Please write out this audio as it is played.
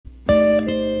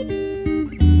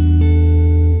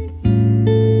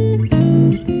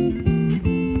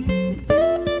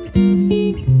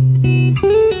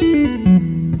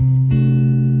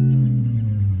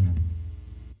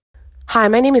Hi,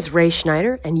 my name is Ray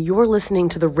Schneider, and you're listening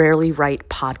to the Rarely Right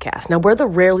podcast. Now, where the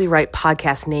Rarely Right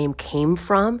podcast name came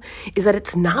from is that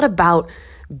it's not about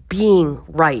being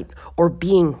right or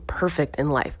being perfect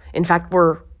in life. In fact,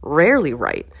 we're rarely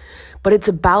right, but it's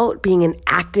about being an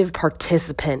active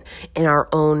participant in our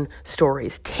own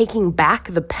stories, taking back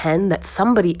the pen that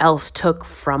somebody else took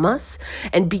from us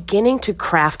and beginning to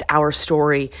craft our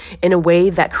story in a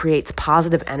way that creates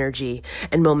positive energy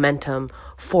and momentum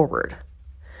forward.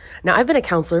 Now, I've been a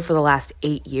counselor for the last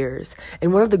 8 years,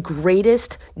 and one of the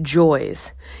greatest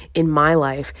joys in my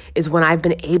life is when I've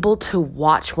been able to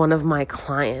watch one of my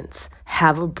clients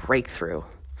have a breakthrough,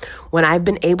 when I've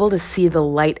been able to see the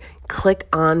light click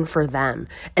on for them,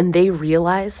 and they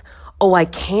realize, oh, I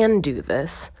can do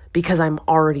this because I'm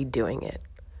already doing it.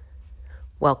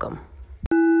 Welcome.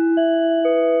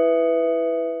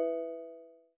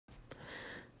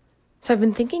 So I've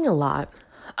been thinking a lot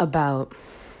about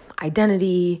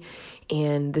identity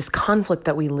and this conflict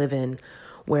that we live in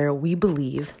where we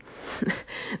believe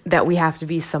that we have to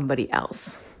be somebody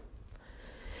else.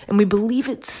 And we believe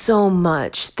it so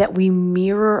much that we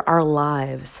mirror our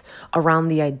lives around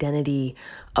the identity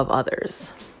of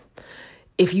others.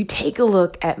 If you take a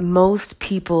look at most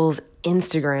people's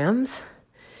Instagrams,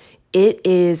 it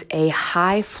is a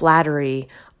high flattery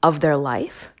of their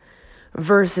life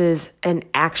versus an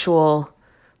actual,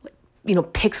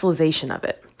 pixelization of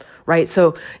it. Right?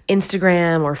 So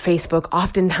Instagram or Facebook,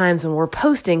 oftentimes when we're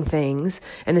posting things,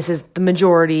 and this is the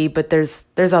majority, but there's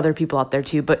other people out there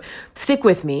too, but stick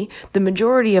with me. The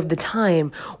majority of the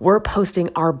time, we're posting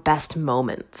our best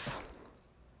moments.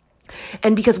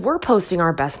 And because we're posting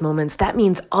our best moments, that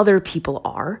means other people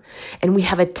are. And we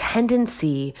have a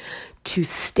tendency to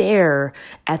stare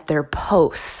at their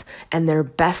posts and their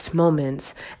best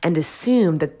moments and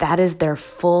assume that that is their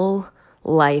full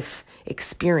life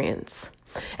experience.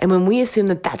 And when we assume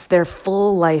that that's their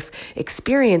full life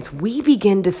experience, we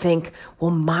begin to think, well,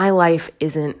 my life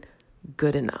isn't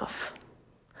good enough.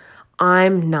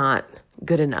 I'm not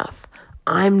good enough.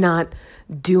 I'm not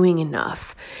doing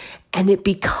enough. And it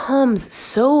becomes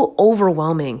so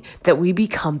overwhelming that we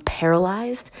become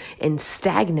paralyzed and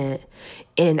stagnant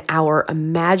in our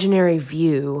imaginary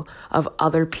view of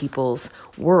other people's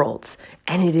worlds.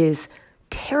 And it is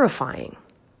terrifying.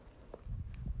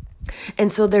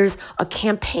 And so there's a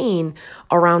campaign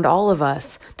around all of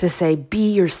us to say,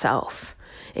 be yourself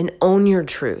and own your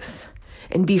truth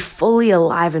and be fully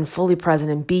alive and fully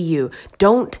present and be you.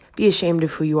 Don't be ashamed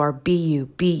of who you are. Be you,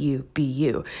 be you, be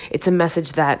you. It's a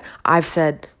message that I've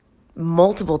said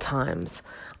multiple times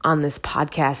on this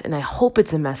podcast, and I hope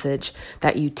it's a message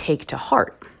that you take to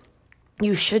heart.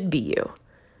 You should be you.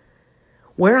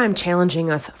 Where I'm challenging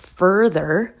us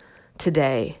further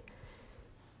today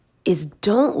is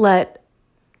don't let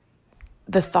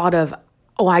the thought of,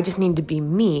 oh, I just need to be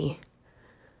me,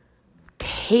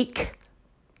 take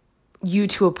you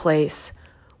to a place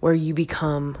where you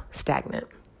become stagnant.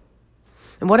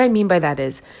 And what I mean by that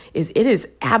is it is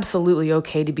absolutely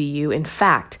okay to be you. In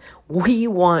fact, we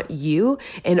want you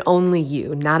and only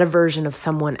you, not a version of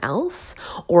someone else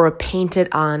or a painted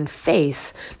on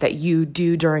face that you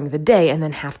do during the day and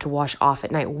then have to wash off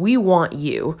at night. We want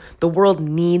you. The world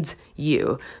needs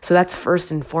you. So that's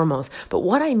first and foremost. But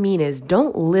what I mean is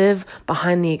don't live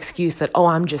behind the excuse that, oh,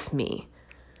 I'm just me.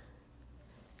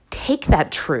 Take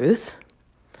that truth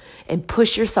and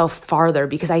push yourself farther,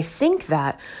 because I think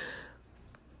that,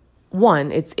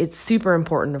 one, it's super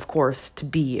important, of course, to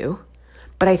be you.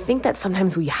 But I think that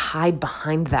sometimes we hide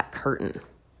behind that curtain.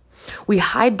 We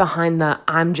hide behind the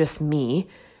I'm just me,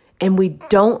 and we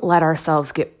don't let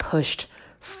ourselves get pushed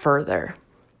further.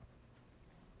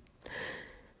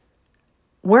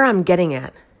 Where I'm getting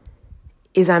at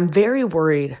is I'm very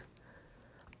worried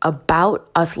about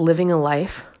us living a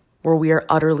life where we are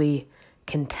utterly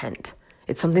content.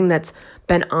 It's something that's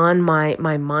been on my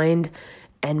mind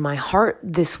and my heart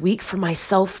this week for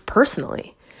myself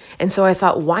personally. And so I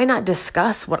thought, why not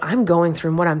discuss what I'm going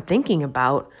through and what I'm thinking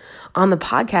about on the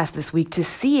podcast this week to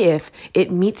see if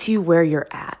it meets you where you're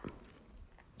at.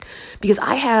 Because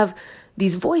I have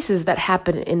these voices that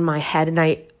happen in my head, and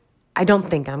I don't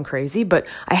think I'm crazy, but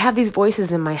I have these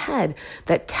voices in my head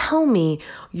that tell me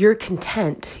you're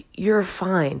content, you're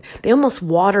fine. They almost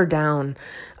water down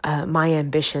my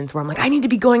ambitions, where I'm like, I need to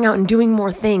be going out and doing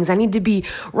more things. I need to be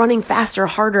running faster,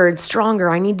 harder, and stronger.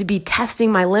 I need to be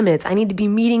testing my limits. I need to be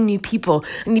meeting new people.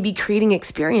 I need to be creating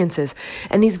experiences.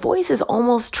 And these voices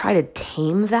almost try to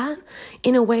tame that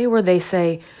in a way where they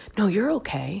say, no, you're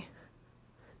okay.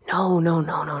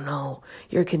 No.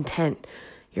 You're content.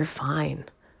 You're fine.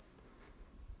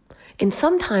 And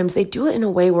sometimes they do it in a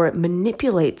way where it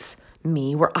manipulates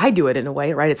me, where I do it in a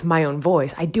way, right? It's my own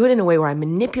voice. I do it in a way where I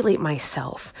manipulate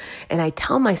myself and I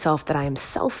tell myself that I am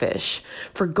selfish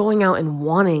for going out and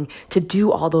wanting to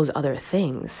do all those other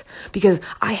things because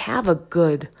I have a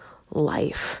good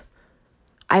life.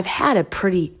 I've had a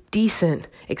pretty decent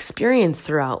experience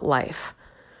throughout life,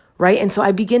 right? And so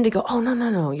I begin to go, oh,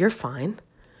 no, you're fine.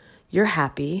 You're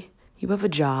happy. You have a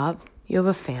job. You have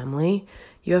a family.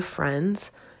 You have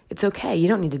friends. It's okay. You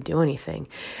don't need to do anything.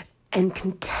 And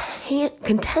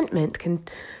contentment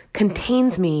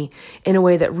contains me in a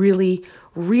way that really,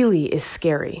 really is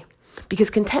scary. Because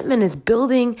contentment is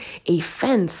building a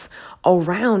fence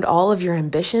around all of your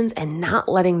ambitions and not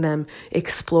letting them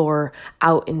explore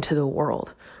out into the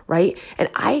world, right? And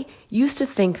I used to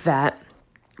think that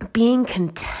being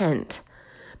content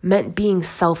meant being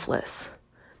selfless,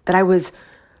 that I was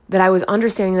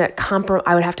understanding that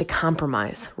I would have to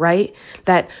compromise, right?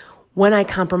 That when I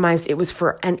compromised, it was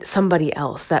for somebody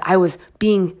else, that I was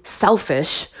being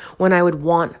selfish when I would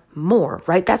want more,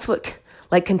 right? That's what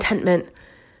contentment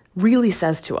really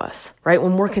says to us, right?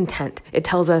 When we're content, it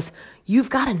tells us, you've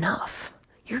got enough,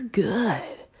 you're good.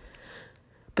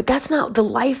 But that's not the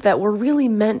life that we're really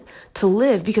meant to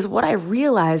live, because what I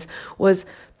realized was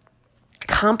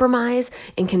compromise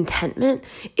and contentment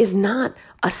is not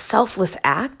a selfless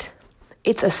act,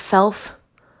 it's a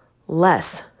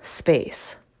selfless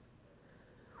space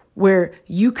where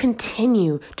you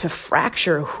continue to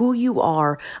fracture who you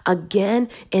are again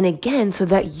and again so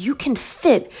that you can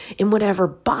fit in whatever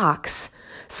box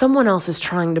someone else is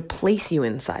trying to place you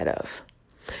inside of.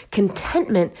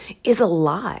 Contentment is a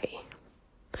lie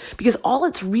because all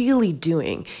it's really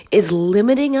doing is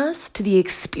limiting us to the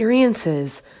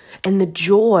experiences and the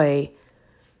joy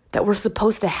that we're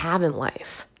supposed to have in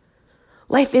life.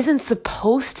 Life isn't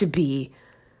supposed to be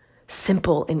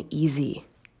simple and easy.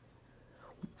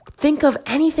 Think of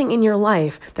anything in your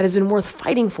life that has been worth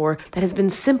fighting for that has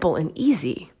been simple and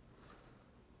easy.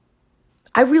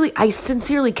 I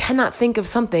sincerely cannot think of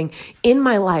something in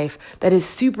my life that is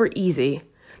super easy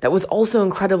that was also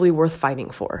incredibly worth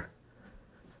fighting for.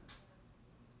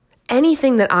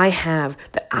 Anything that I have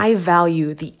that I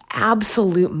value the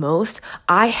absolute most,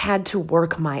 I had to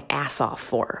work my ass off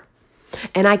for.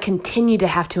 And I continue to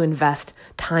have to invest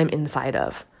time inside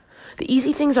of. The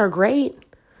easy things are great.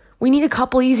 We need a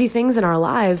couple easy things in our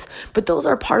lives, but those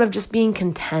are part of just being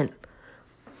content.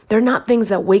 They're not things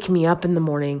that wake me up in the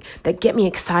morning, that get me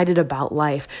excited about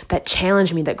life, that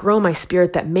challenge me, that grow my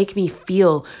spirit, that make me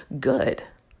feel good.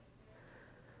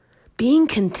 Being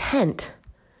content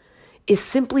is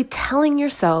simply telling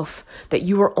yourself that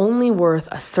you are only worth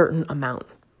a certain amount.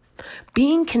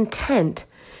 Being content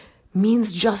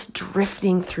means just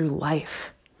drifting through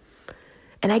life.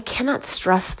 And I cannot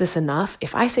stress this enough.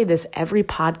 If I say this every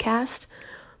podcast,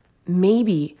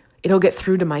 maybe it'll get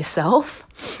through to myself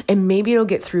and maybe it'll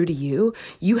get through to you.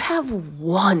 You have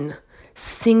one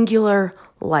singular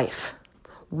life.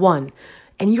 One.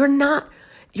 And you're not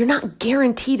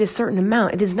guaranteed a certain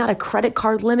amount. It is not a credit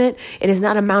card limit. It is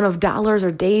not amount of dollars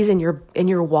or days in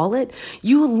your wallet.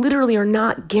 You literally are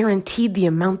not guaranteed the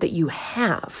amount that you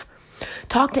have.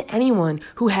 Talk to anyone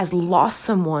who has lost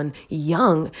someone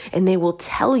young and they will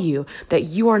tell you that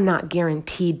you are not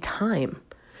guaranteed time.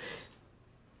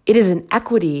 It is an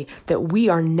equity that we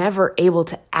are never able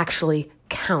to actually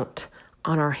count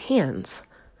on our hands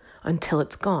until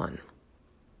it's gone.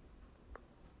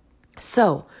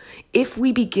 So, if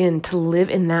we begin to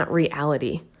live in that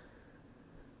reality,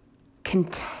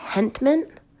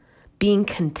 contentment, being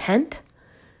content,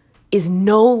 is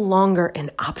no longer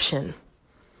an option.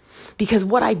 Because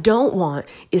what I don't want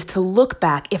is to look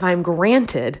back, if I'm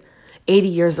granted 80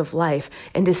 years of life,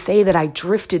 and to say that I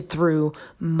drifted through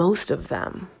most of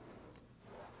them.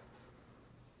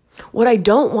 What I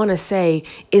don't want to say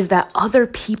is that other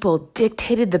people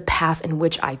dictated the path in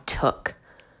which I took.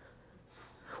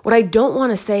 What I don't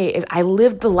want to say is I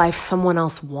lived the life someone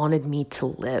else wanted me to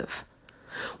live.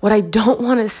 What I don't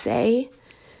want to say,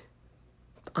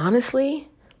 honestly,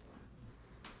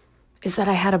 is that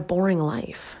I had a boring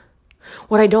life.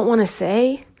 What I don't want to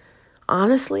say,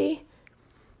 honestly,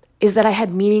 is that I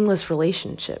had meaningless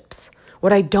relationships.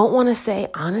 What I don't want to say,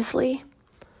 honestly,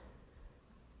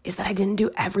 is that I didn't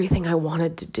do everything I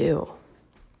wanted to do.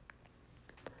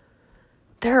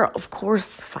 There are, of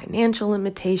course, financial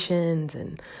limitations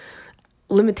and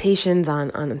limitations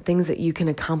on things that you can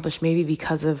accomplish, maybe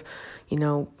because of,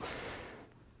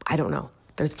 I don't know.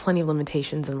 There's plenty of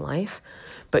limitations in life,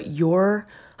 but your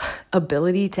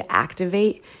ability to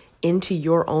activate into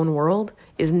your own world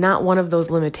is not one of those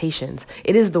limitations.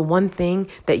 It is the one thing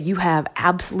that you have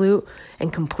absolute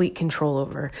and complete control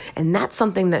over. And that's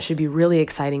something that should be really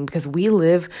exciting because we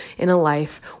live in a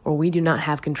life where we do not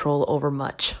have control over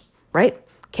much, right?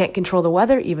 Can't control the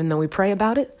weather, even though we pray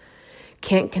about it.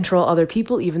 Can't control other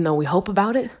people, even though we hope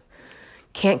about it.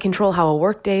 Can't control how a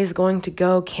work day is going to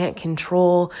go. Can't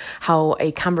control how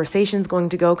a conversation is going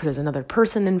to go because there's another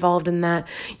person involved in that.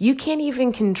 You can't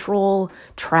even control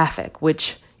traffic,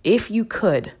 which if you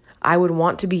could, I would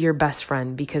want to be your best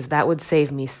friend because that would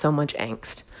save me so much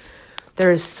angst.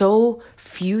 There is so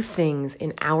few things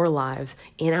in our lives,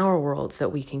 in our worlds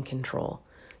that we can control.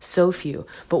 So few.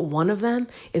 But one of them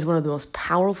is one of the most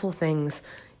powerful things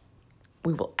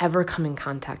we will ever come in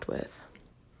contact with.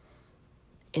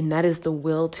 And that is the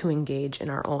will to engage in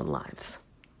our own lives.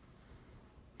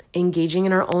 Engaging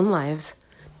in our own lives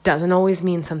doesn't always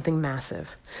mean something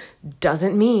massive.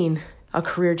 Doesn't mean a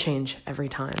career change every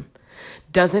time.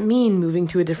 Doesn't mean moving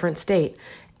to a different state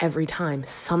every time.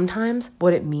 Sometimes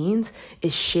what it means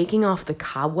is shaking off the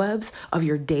cobwebs of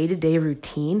your day-to-day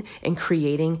routine and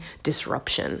creating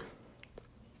disruption.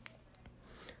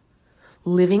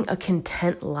 Living a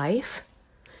content life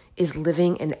is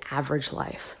living an average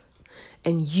life.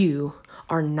 And you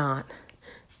are not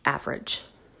average.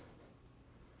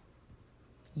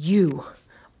 You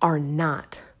are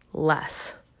not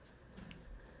less.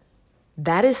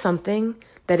 That is something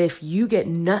that if you get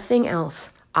nothing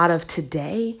else out of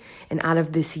today and out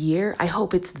of this year, I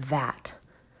hope it's that.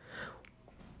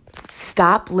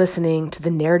 Stop listening to the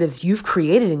narratives you've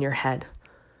created in your head.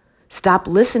 Stop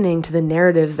listening to the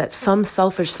narratives that some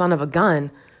selfish son of a gun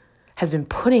has been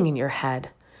putting in your head.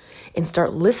 And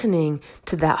start listening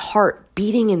to that heart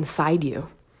beating inside you.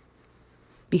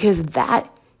 Because that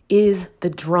is the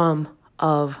drum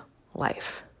of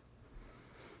life.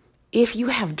 If you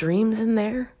have dreams in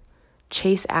there,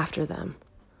 chase after them.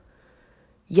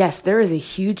 Yes, there is a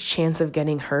huge chance of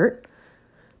getting hurt.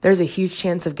 There's a huge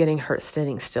chance of getting hurt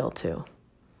sitting still too.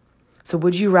 So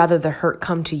would you rather the hurt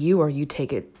come to you or you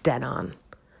take it dead on?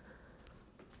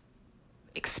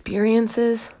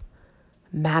 Experiences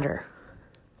matter.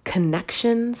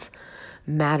 Connections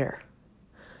matter.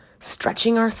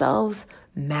 Stretching ourselves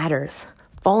matters.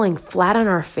 Falling flat on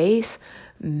our face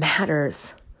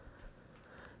matters.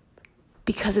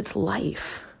 Because it's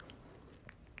life.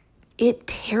 It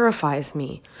terrifies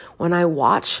me when I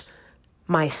watch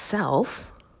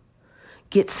myself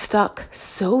get stuck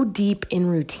so deep in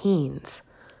routines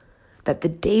that the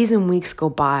days and weeks go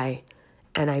by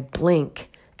and I blink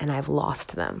and I've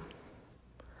lost them.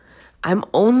 I'm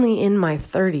only in my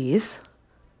 30s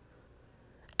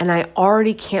and I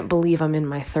already can't believe I'm in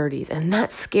my 30s. And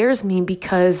that scares me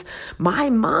because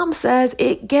my mom says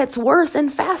it gets worse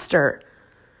and faster.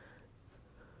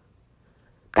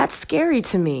 That's scary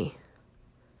to me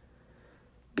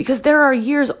because there are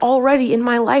years already in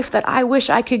my life that I wish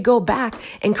I could go back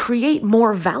and create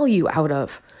more value out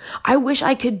of. I wish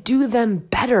I could do them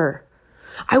better.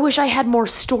 I wish I had more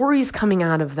stories coming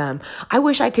out of them. I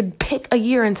wish I could pick a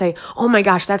year and say, oh my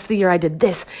gosh, that's the year I did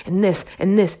this and this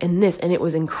and this and this, and it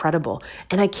was incredible.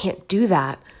 And I can't do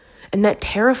that. And that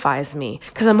terrifies me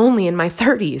because I'm only in my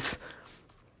 30s.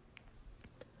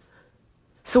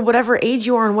 So whatever age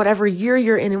you are and whatever year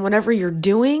you're in and whatever you're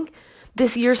doing,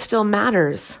 this year still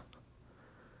matters.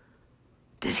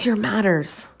 This year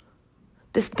matters.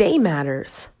 This day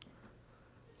matters.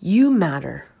 You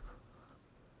matter.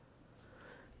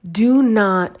 Do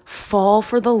not fall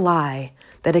for the lie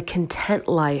that a content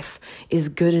life is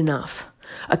good enough.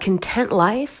 A content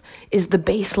life is the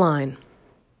baseline.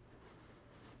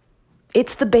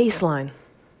 It's the baseline.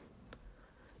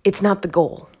 It's not the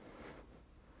goal.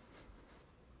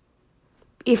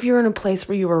 If you're in a place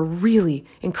where you are really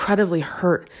incredibly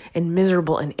hurt and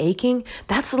miserable and aching,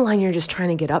 that's the line you're just trying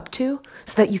to get up to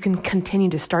so that you can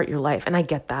continue to start your life. And I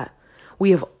get that.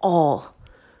 We have all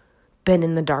been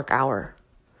in the dark hour.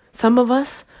 Some of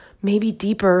us maybe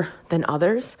deeper than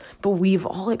others, but we've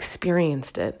all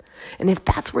experienced it. And if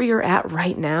that's where you're at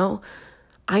right now,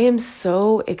 I am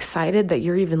so excited that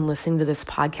you're even listening to this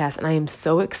podcast. And I am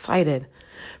so excited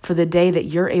for the day that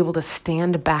you're able to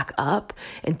stand back up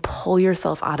and pull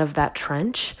yourself out of that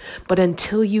trench. But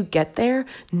until you get there,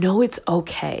 know it's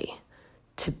okay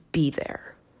to be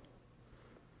there.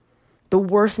 The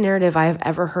worst narrative I have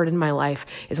ever heard in my life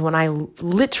is when I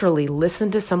literally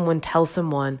listened to someone tell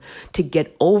someone to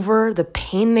get over the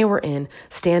pain they were in,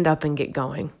 stand up and get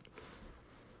going.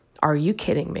 Are you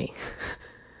kidding me?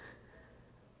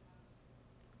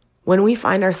 When we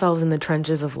find ourselves in the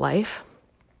trenches of life,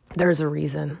 there's a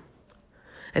reason.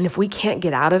 And if we can't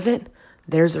get out of it,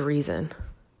 there's a reason.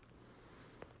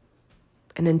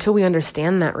 And until we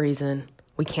understand that reason,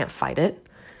 we can't fight it.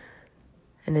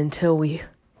 And until we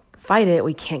fight it,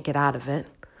 we can't get out of it.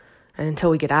 And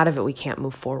until we get out of it, we can't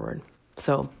move forward.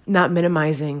 So not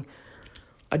minimizing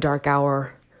a dark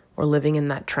hour or living in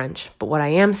that trench. But what I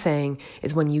am saying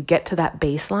is when you get to that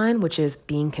baseline, which is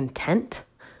being content,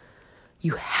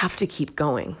 you have to keep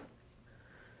going.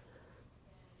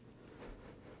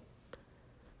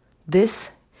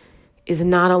 This is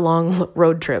not a long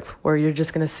road trip where you're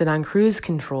just going to sit on cruise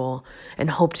control and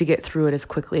hope to get through it as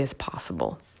quickly as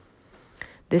possible.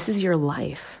 This is your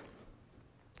life.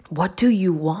 What do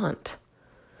you want?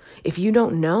 If you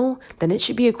don't know, then it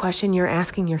should be a question you're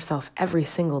asking yourself every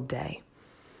single day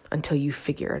until you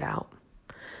figure it out.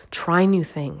 Try new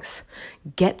things.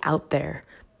 Get out there.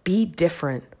 Be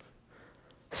different.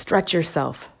 Stretch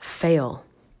yourself. Fail.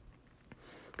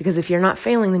 Because if you're not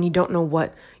failing, then you don't know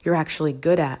what you're actually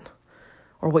good at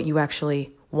or what you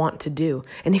actually want to do.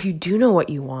 And if you do know what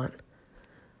you want,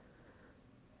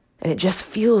 and it just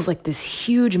feels like this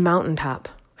huge mountaintop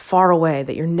far away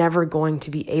that you're never going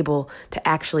to be able to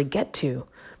actually get to,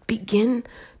 begin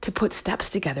to put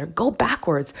steps together. Go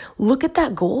backwards. Look at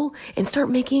that goal and start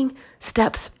making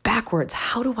steps backwards.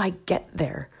 How do I get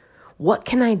there? What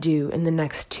can I do in the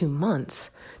next 2 months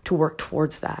to work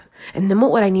towards that? And then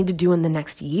what would I need to do in the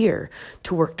next year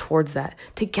to work towards that,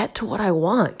 to get to what I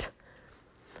want?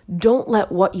 Don't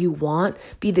let what you want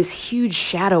be this huge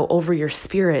shadow over your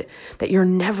spirit that you're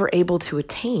never able to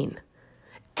attain.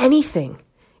 Anything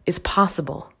is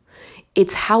possible.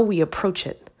 It's how we approach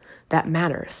it that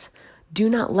matters. Do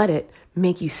not let it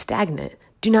make you stagnant.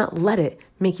 Do not let it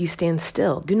make you stand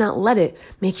still. Do not let it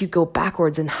make you go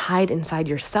backwards and hide inside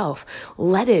yourself.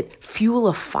 Let it fuel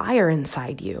a fire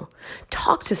inside you.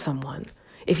 Talk to someone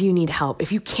if you need help,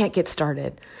 if you can't get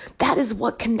started. That is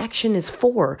what connection is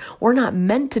for. We're not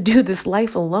meant to do this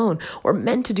life alone. We're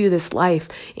meant to do this life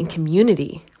in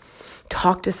community.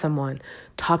 Talk to someone,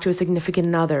 talk to a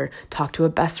significant other, talk to a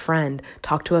best friend,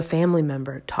 talk to a family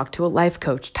member, talk to a life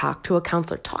coach, talk to a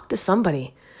counselor, talk to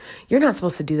somebody. You're not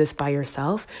supposed to do this by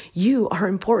yourself. You are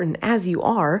important as you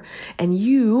are, and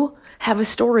you have a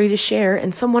story to share,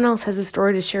 and someone else has a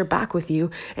story to share back with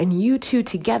you, and you two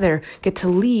together get to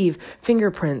leave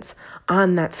fingerprints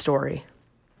on that story.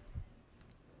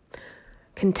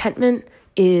 Contentment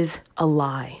is a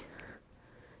lie.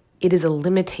 It is a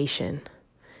limitation.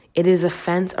 It is a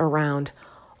fence around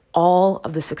all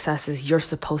of the successes you're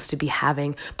supposed to be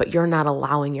having, but you're not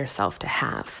allowing yourself to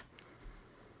have.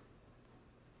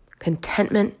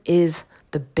 Contentment is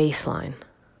the baseline.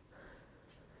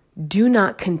 Do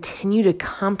not continue to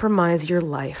compromise your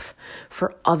life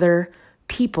for other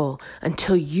people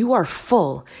until you are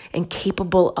full and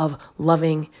capable of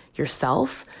loving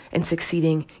yourself and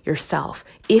succeeding yourself.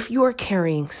 If you are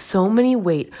carrying so many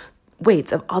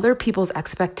weights of other people's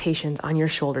expectations on your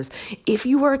shoulders, if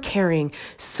you are carrying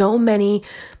so many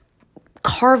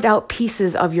carved out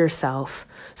pieces of yourself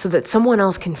so that someone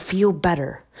else can feel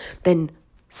better, then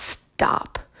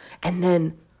stop and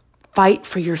then fight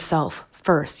for yourself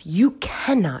first. You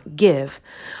cannot give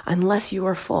unless you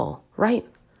are full, right?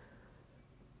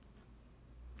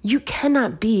 You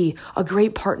cannot be a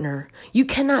great partner. You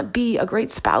cannot be a great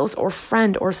spouse or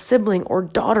friend or sibling or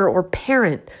daughter or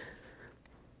parent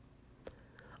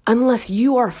unless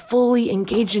you are fully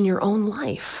engaged in your own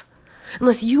life,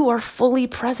 unless you are fully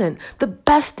present. The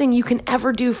best thing you can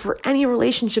ever do for any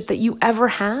relationship that you ever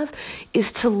have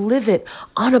is to live it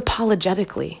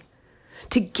unapologetically,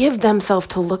 to give themselves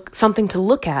something to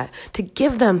look at, to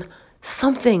give them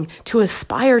something to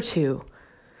aspire to.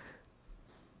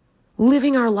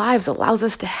 Living our lives allows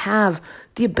us to have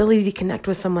the ability to connect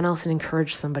with someone else and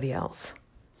encourage somebody else.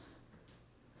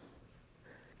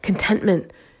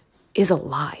 Contentment is a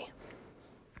lie.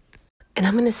 And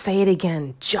I'm going to say it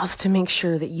again just to make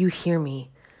sure that you hear me.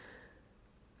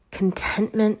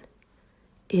 Contentment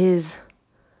is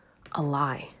a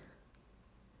lie.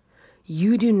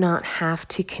 You do not have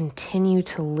to continue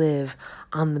to live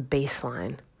on the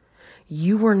baseline.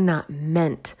 You were not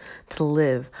meant to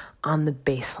live on the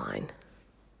baseline.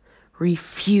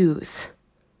 Refuse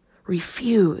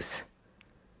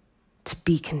to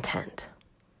be content.